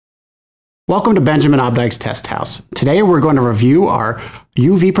Welcome to Benjamin Obdyke's Test House. Today we're going to review our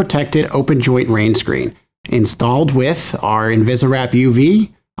UV protected open joint Rainscreen installed with our Invisalign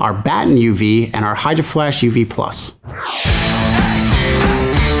UV, our Batten UV, and our HydroFlash UV Plus.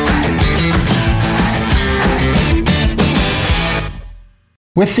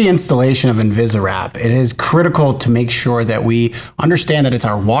 With the installation of Invisalign, it is critical to make sure that we understand that it's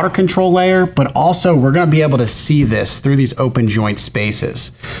our water control layer, but also we're going to be able to see this through these open joint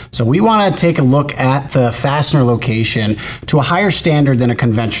spaces. So we want to take a look at the fastener location to a higher standard than a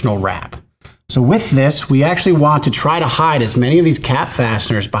conventional wrap. So with this, we actually want to try to hide as many of these cap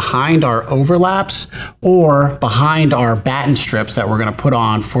fasteners behind our overlaps or behind our batten strips that we're going to put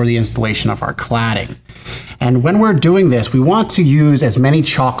on for the installation of our cladding. And when we're doing this, we want to use as many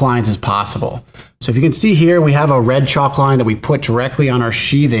chalk lines as possible. So if you can see here, we have a red chalk line that we put directly on our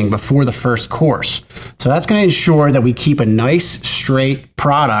sheathing before the first course. So that's going to ensure that we keep a nice straight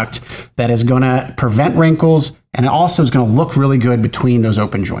product that is going to prevent wrinkles, and it also is going to look really good between those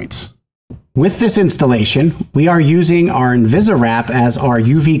open joints. With this installation, we are using our Invisalign as our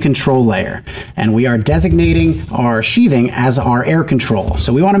UV control layer, and we are designating our sheathing as our air control.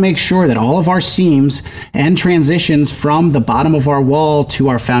 So we want to make sure that all of our seams and transitions from the bottom of our wall to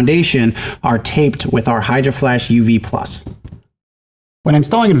our foundation are taped with our HydroFlash UV Plus. When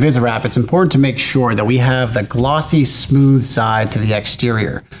installing Invisalign, it's important to make sure that we have the glossy, smooth side to the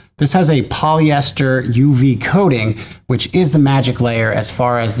exterior. This has a polyester UV coating, which is the magic layer as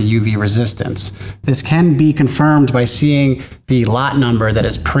far as the UV resistance. This can be confirmed by seeing the lot number that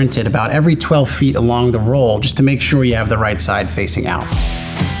is printed about every 12 feet along the roll, just to make sure you have the right side facing out.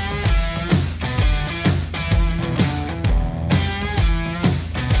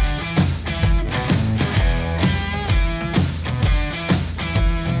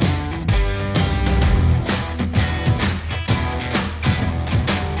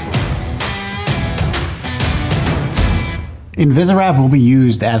 Invisalign will be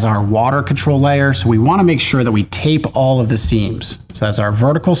used as our water control layer, so we want to make sure that we tape all of the seams. So that's our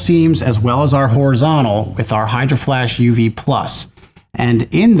vertical seams as well as our horizontal with our HydroFlash UV Plus. And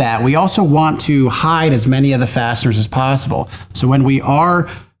in that, we also want to hide as many of the fasteners as possible. So when we are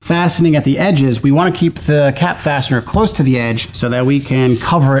fastening at the edges, we want to keep the cap fastener close to the edge so that we can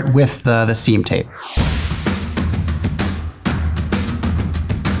cover it with the seam tape.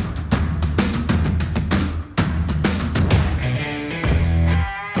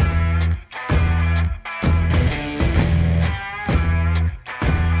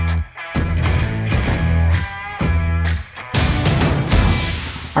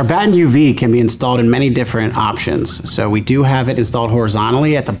 Our Batten UV can be installed in many different options. So we do have it installed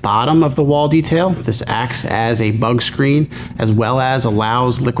horizontally at the bottom of the wall detail. This acts as a bug screen as well as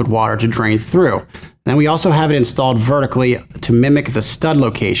allows liquid water to drain through. Then we also have it installed vertically to mimic the stud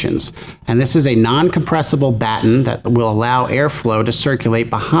locations. And this is a non-compressible batten that will allow airflow to circulate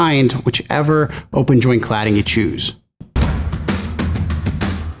behind whichever open joint cladding you choose.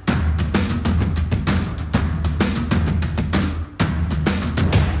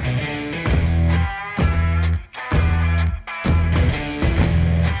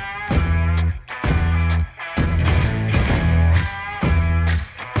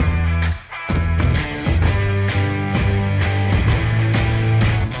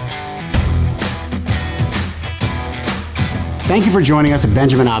 Thank you for joining us at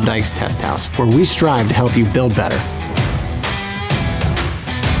Benjamin Obdyke's Test House, where we strive to help you build better.